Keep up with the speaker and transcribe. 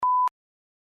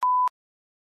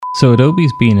So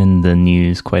Adobe's been in the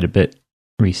news quite a bit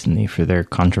recently for their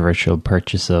controversial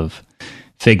purchase of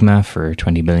Figma for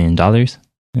 $20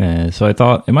 billion. So I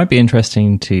thought it might be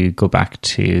interesting to go back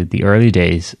to the early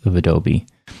days of Adobe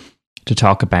to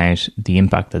talk about the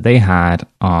impact that they had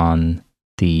on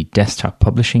the desktop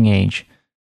publishing age,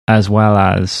 as well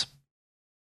as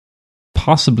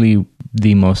possibly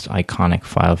the most iconic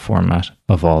file format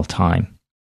of all time,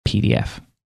 PDF.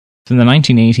 So in the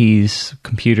 1980s,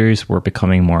 computers were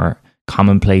becoming more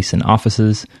commonplace in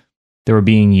offices. They were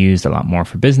being used a lot more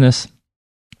for business.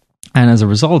 And as a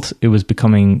result, it was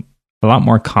becoming a lot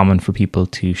more common for people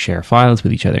to share files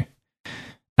with each other.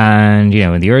 And,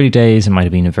 in the early days, it might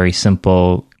have been a very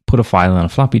simple, put a file on a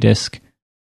floppy disk,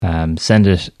 send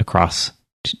it across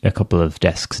a couple of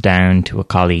desks down to a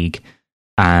colleague,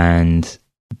 and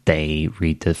they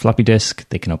read the floppy disk,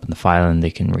 they can open the file and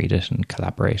they can read it and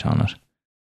collaborate on it.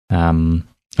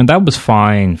 And that was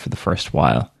fine for the first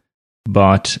while.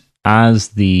 But as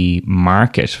the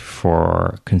market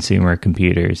for consumer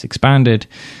computers expanded,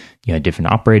 you had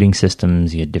different operating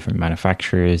systems, you had different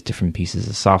manufacturers, different pieces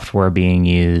of software being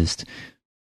used.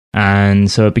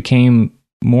 And so it became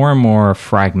more and more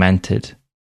fragmented,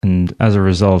 and as a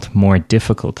result, more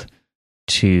difficult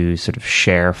to sort of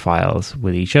share files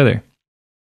with each other.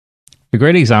 A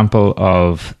great example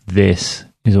of this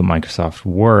is with Microsoft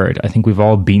Word. I think we've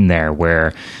all been there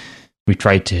where we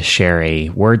tried to share a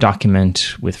Word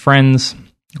document with friends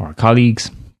or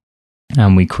colleagues,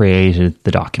 and we created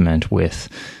the document with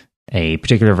a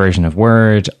particular version of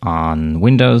Word on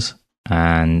Windows,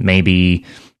 and maybe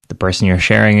the person you're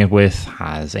sharing it with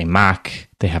has a Mac,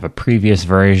 they have a previous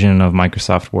version of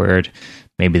Microsoft Word,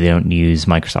 maybe they don't use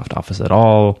Microsoft Office at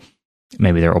all,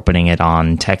 maybe they're opening it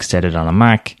on TextEdit on a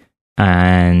Mac,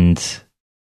 and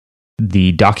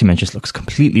the document just looks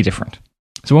completely different.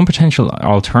 So one potential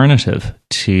alternative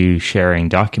to sharing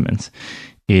documents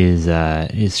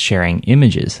is sharing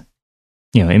images.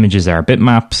 Images are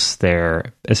bitmaps.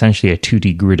 They're essentially a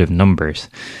 2D grid of numbers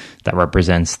that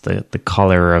represents the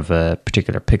color of a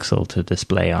particular pixel to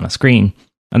display on a screen.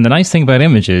 And the nice thing about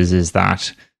images is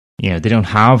that, they don't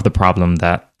have the problem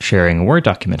that sharing a Word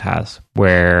document has,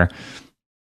 where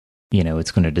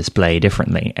it's going to display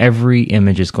differently. Every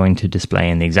image is going to display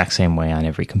in the exact same way on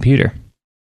every computer.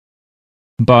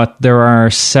 But there are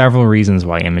several reasons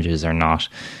why images are not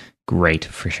great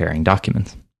for sharing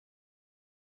documents.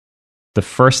 The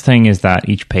first thing is that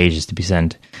each page is to be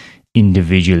sent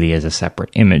individually as a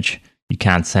separate image. You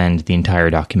can't send the entire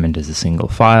document as a single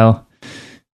file.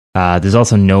 There's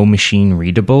also no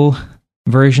machine-readable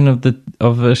version of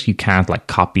it. You can't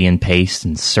copy and paste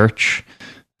and search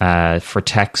for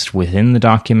text within the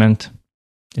document.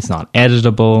 It's not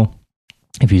editable.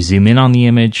 If you zoom in on the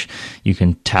image, you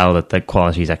can tell that the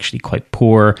quality is actually quite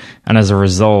poor. And as a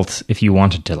result, if you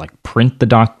wanted to print the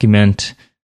document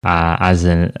as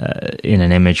in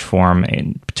an image form,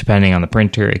 depending on the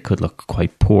printer, it could look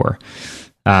quite poor.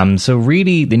 So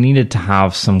really, they needed to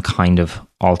have some kind of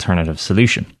alternative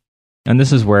solution. And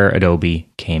this is where Adobe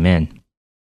came in.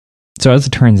 So as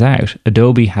it turns out,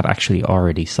 Adobe had actually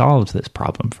already solved this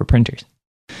problem for printers.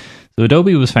 So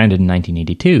Adobe was founded in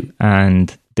 1982,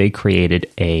 and they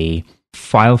created a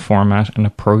file format and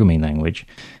a programming language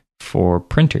for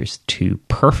printers to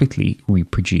perfectly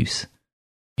reproduce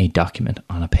a document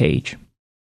on a page.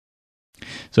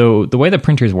 So the way that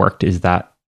printers worked is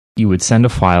that you would send a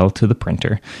file to the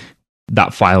printer.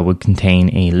 That file would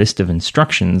contain a list of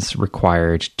instructions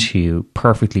required to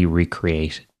perfectly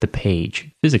recreate the page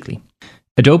physically.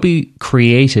 Adobe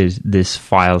created this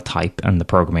file type and the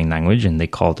programming language, and they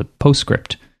called it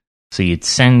PostScript. So you'd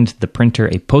send the printer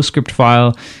a PostScript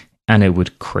file, and it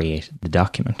would create the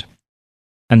document.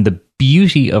 And the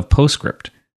beauty of PostScript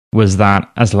was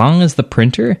that as long as the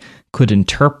printer could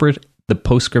interpret the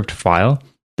PostScript file,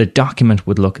 the document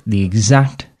would look the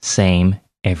exact same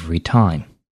every time.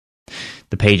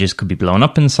 The pages could be blown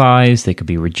up in size, they could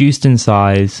be reduced in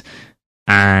size,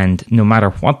 and no matter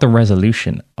what the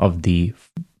resolution of the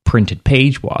printed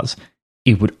page was,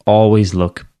 it would always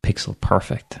look pixel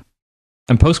perfect.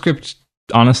 And PostScript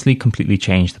honestly completely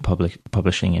changed the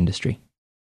publishing industry.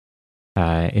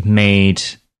 It made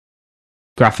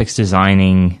graphics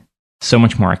designing so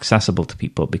much more accessible to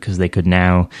people because they could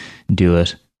now do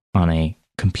it on a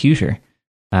computer.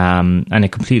 And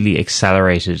it completely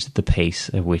accelerated the pace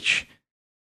at which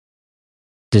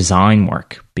design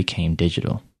work became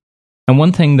digital. And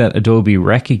one thing that Adobe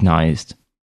recognized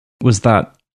was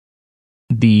that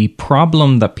the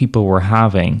problem that people were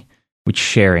having with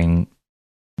sharing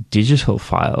digital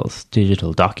files,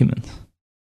 digital documents,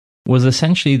 was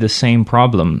essentially the same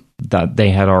problem that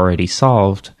they had already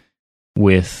solved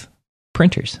with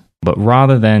printers. But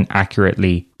rather than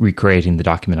accurately recreating the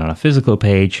document on a physical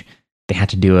page, they had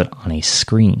to do it on a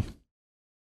screen.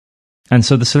 And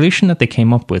so the solution that they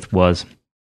came up with was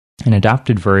an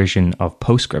adapted version of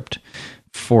PostScript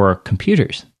for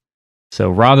computers. So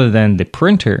rather than the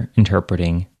printer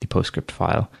interpreting the PostScript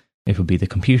file, it would be the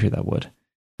computer that would.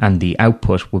 And the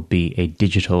output would be a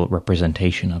digital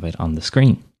representation of it on the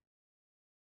screen.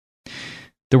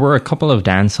 There were a couple of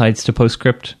downsides to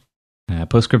PostScript.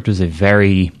 PostScript was a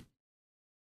very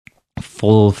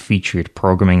full-featured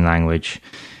programming language.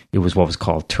 It was what was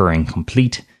called Turing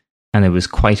complete, and it was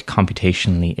quite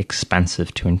computationally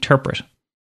expensive to interpret.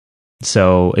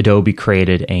 So Adobe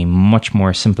created a much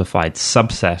more simplified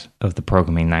subset of the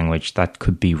programming language that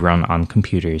could be run on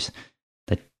computers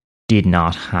that did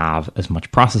not have as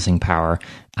much processing power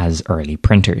as early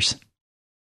printers.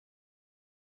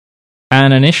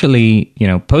 And initially,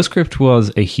 PostScript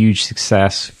was a huge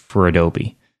success for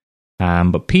Adobe,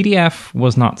 but PDF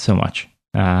was not so much.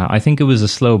 I think it was a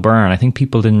slow burn. I think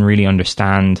people didn't really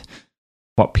understand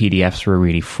what PDFs were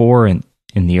really for in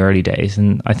the early days.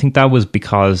 And I think that was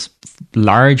because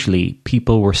largely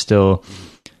people were still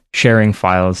sharing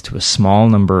files to a small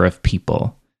number of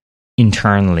people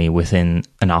internally within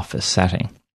an office setting.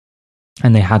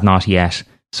 And they had not yet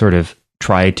sort of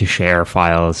tried to share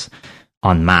files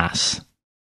en masse.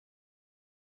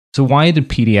 So why did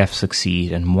PDF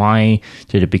succeed, and why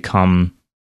did it become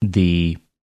the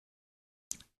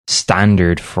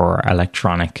standard for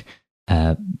electronic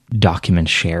document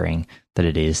sharing that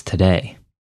it is today?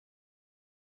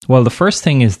 Well, the first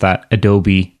thing is that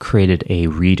Adobe created a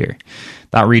reader.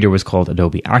 That reader was called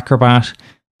Adobe Acrobat,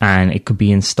 and it could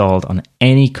be installed on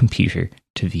any computer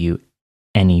to view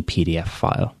any PDF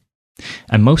file.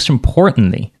 And most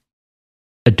importantly,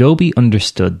 Adobe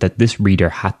understood that this reader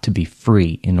had to be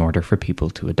free in order for people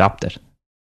to adopt it.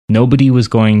 Nobody was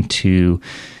going to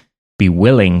be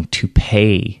willing to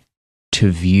pay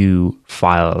to view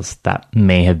files that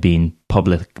may have been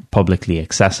publicly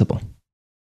accessible.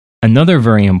 Another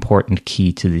very important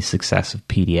key to the success of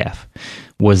PDF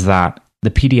was that the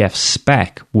PDF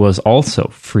spec was also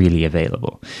freely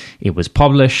available. It was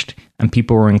published, and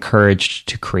people were encouraged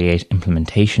to create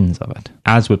implementations of it.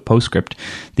 As with PostScript,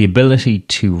 the ability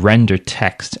to render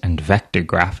text and vector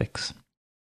graphics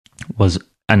was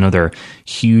another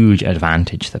huge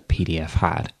advantage that PDF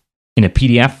had. In a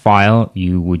PDF file,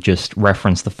 you would just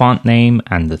reference the font name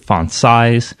and the font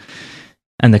size,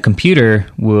 and the computer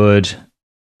would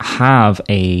have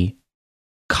a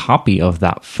copy of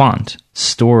that font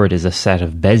stored as a set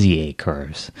of Bezier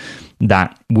curves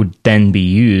that would then be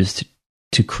used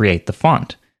to create the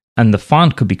font. And the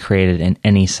font could be created in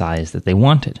any size that they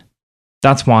wanted.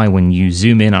 That's why when you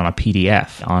zoom in on a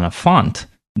PDF on a font,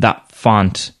 that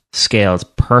font scales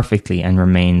perfectly and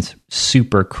remains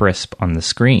super crisp on the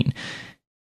screen,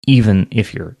 even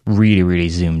if you're really, really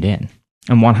zoomed in.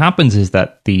 And what happens is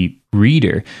that the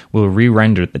reader will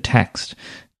re-render the text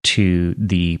to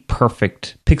the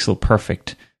perfect, pixel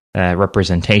perfect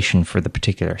representation for the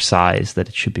particular size that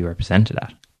it should be represented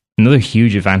at. Another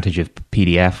huge advantage of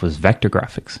PDF was vector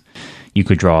graphics. You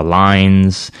could draw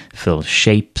lines, fill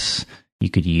shapes, you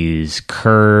could use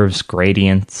curves,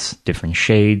 gradients, different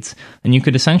shades, and you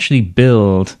could essentially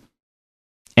build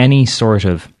any sort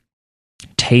of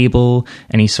table,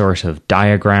 any sort of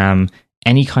diagram,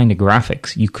 any kind of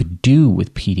graphics you could do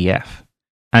with PDF.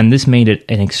 And this made it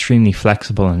an extremely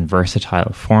flexible and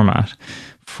versatile format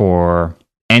for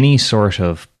any sort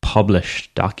of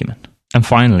published document. And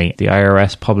finally, the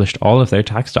IRS published all of their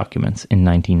tax documents in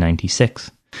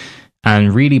 1996.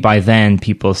 And really by then,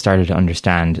 people started to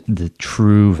understand the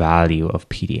true value of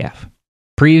PDF.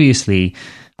 Previously,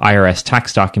 IRS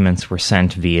tax documents were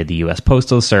sent via the US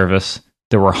Postal Service.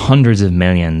 There were hundreds of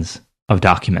millions of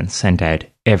documents sent out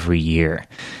every year.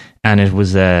 And it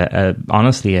was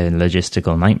honestly a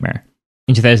logistical nightmare.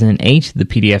 In 2008, the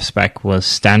PDF spec was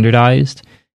standardized.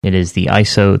 It is the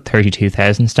ISO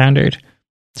 32000 standard,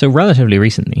 so relatively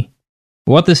recently.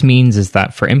 What this means is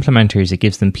that for implementers, it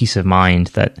gives them peace of mind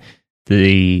that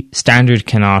the standard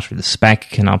cannot, or the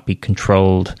spec cannot be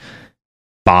controlled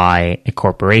by a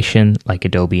corporation like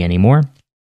Adobe anymore.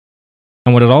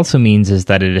 And what it also means is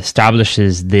that it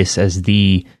establishes this as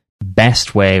the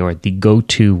best way or the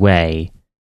go-to way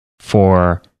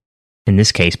for, in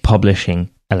this case, publishing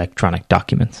electronic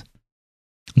documents.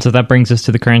 And so that brings us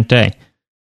to the current day.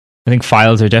 I think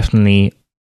files are definitely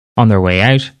on their way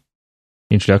out.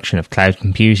 The introduction of cloud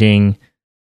computing,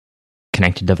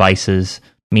 connected devices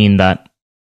mean that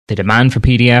the demand for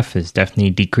PDF is definitely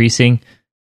decreasing,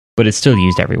 but it's still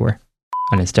used everywhere.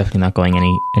 And it's definitely not going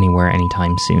anywhere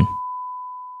anytime soon.